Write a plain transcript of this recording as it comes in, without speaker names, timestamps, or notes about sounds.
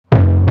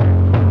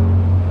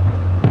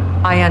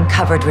I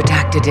uncovered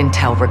redacted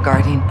intel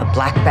regarding a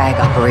black bag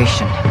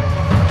operation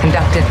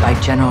conducted by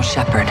General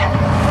Shepard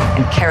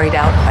and carried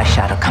out by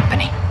Shadow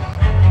Company.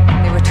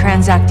 They were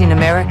transacting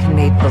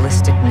American-made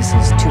ballistic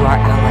missiles to our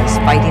allies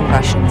fighting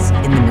Russians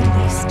in the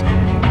Middle East.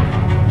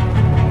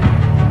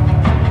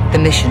 The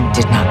mission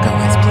did not go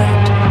as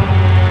planned.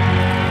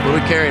 What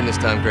are we carrying this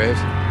time, Graves?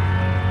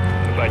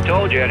 If I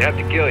told you, I'd have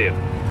to kill you.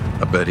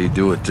 I bet he'd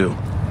do it too.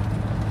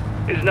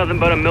 It's nothing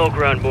but a milk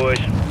run, boys.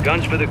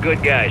 Guns for the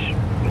good guys.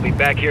 We'll be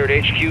back here at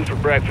HQ for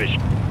breakfast.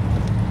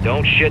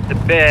 Don't shit the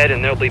bed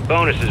and there'll be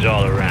bonuses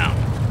all around.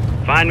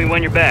 Find me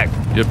when you're back.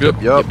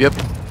 Yep.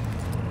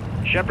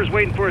 Shepard's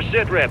waiting for a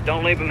sit rep.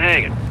 Don't leave him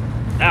hanging.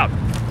 Out.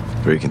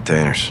 3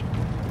 containers.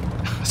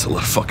 That's a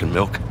lot of fucking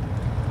milk.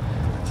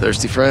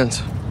 Thirsty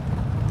friends.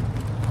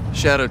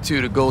 Shadow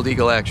 2 to Gold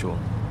Eagle Actual.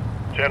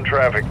 10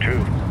 traffic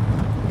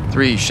 2.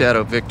 3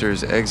 Shadow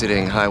Victors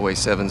exiting Highway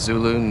 7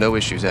 Zulu. No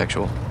issues,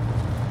 Actual.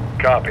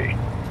 Copy.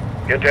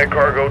 Get that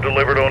cargo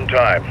delivered on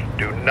time.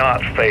 Do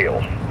not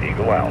fail.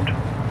 Eagle out.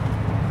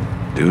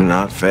 Do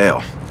not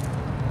fail.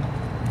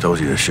 Told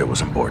you this shit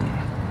was important.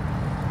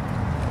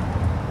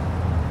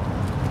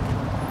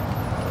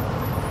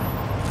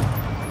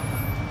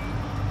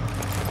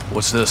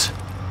 What's this?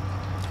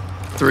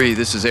 3,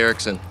 this is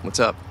Erickson. What's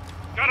up?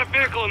 Got a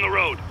vehicle in the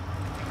road.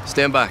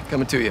 Stand by.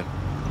 Coming to you.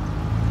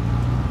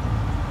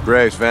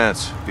 Graves,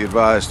 Vance, be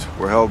advised.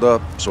 We're held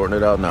up. Sorting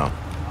it out now.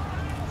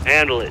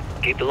 Handle it.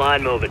 Keep the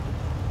line moving.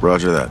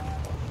 Roger that.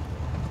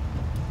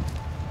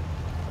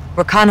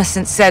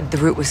 Reconnaissance said the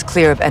route was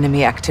clear of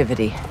enemy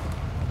activity.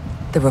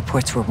 The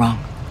reports were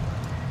wrong.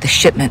 The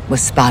shipment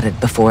was spotted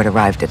before it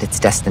arrived at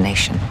its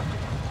destination.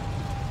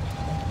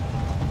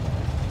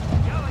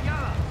 Yalla,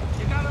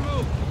 you gotta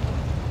move.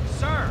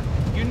 Sir,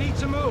 you need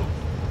to move.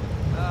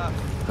 I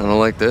don't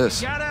like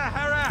this. Yada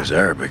harak. His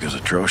Arabic is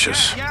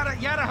atrocious. Yada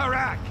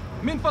harak.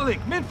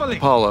 Minfalik.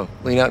 Apollo,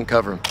 lean out and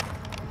cover him.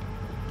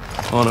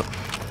 On it.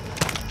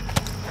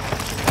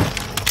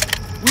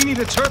 We need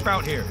a turf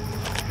out here.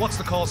 What's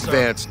the call, sir?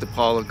 Vance,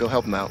 Apollo, go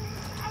help him out.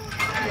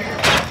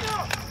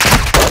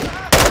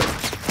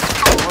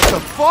 What the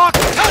fuck?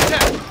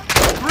 Contact!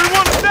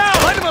 3-1 is down!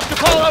 Light him up,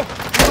 Apollo!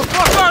 Who the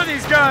fuck are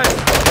these guys?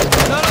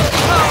 None of them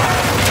know.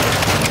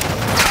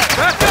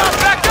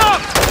 Back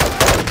up!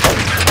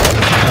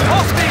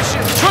 All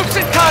stations, troops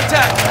in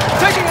contact!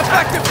 Taking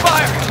effective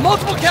fire!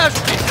 Multiple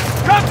casualties!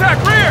 Contact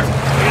rear!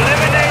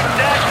 Eliminate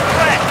that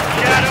threat,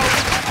 Shadow.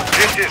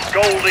 This is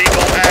Gold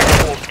Eagle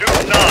Actual. Do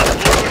not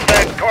lose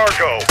that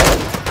cargo.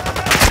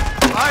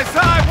 Eyes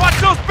high! Watch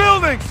those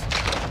buildings!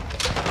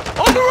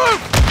 On the roof!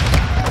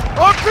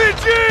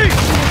 RPG!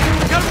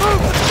 We gotta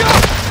move! Let's go!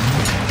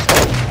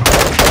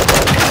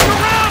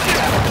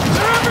 Surrounded!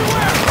 They're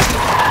everywhere!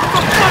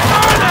 What the fuck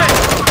are they?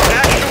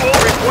 Actual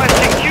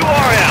requesting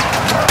QRM.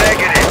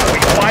 Negative.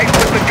 We fight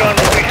with the guns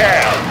we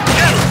have.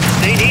 Gentlemen,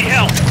 they need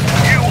help.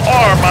 You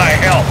are my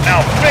help.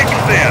 Now fix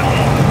this.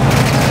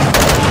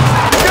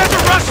 You guys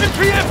are Russian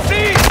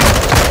PMCs!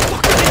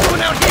 What are they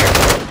doing out here?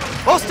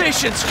 All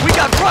stations, we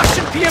got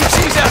Russian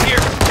PMCs out here!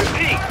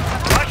 Repeat.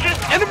 Russian?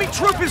 Enemy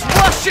troop is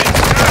Russian!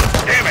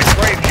 Damn it,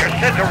 Graves. You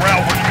said the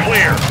route was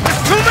clear.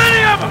 There's too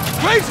many of them!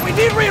 Graves, we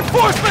need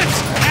reinforcements!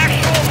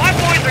 Actual, my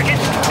boys are getting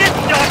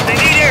stitched up. They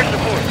need air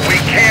support. We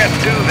can't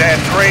do that,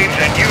 Graves,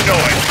 and you know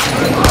it.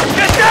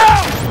 Get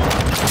down!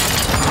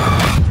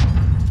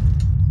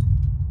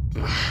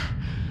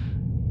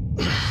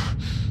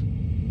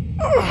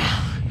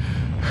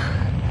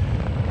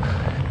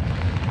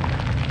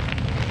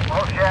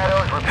 All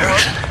Shadows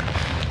report.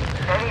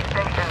 Any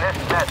station this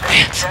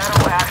message.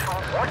 Shadow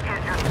Actual, what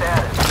is your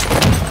status?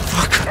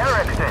 Fuck.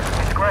 Erickson,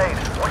 it's Graves.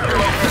 What's your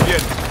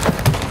location?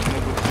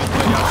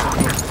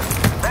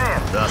 Van.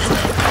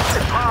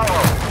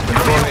 Apollo.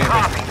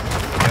 Copy.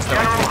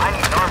 General, I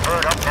need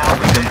Norberg up now.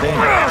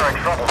 We're in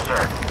trouble,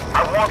 sir.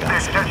 I want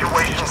this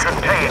situation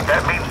contained.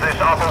 That means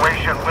this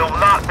operation will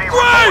not be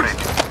reported.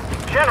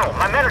 General,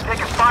 my men are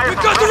taking fire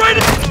from got the right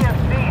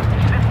PMCs.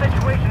 This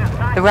situation is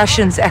not... The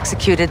Russians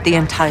executed the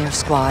entire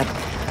squad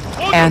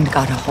and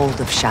got a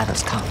hold of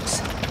Shadow's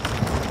comms.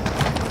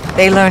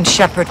 They learned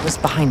Shepard was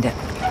behind it.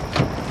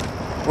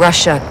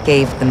 Russia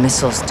gave the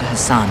missiles to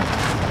Hassan.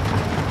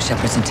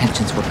 Shepard's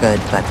intentions were good,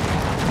 but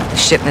the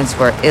shipments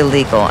were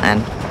illegal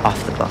and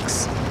off the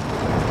books.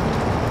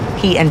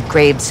 He and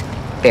Graves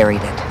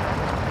buried it.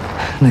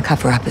 The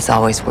cover-up is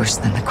always worse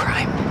than the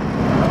crime.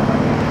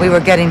 We were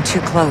getting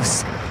too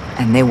close,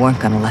 and they weren't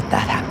gonna let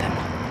that happen.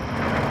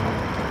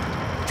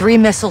 3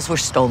 missiles were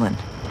stolen.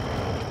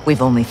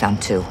 We've only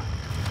found 2.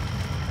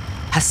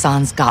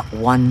 Hassan's got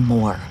 1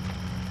 more.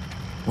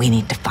 We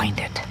need to find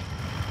it.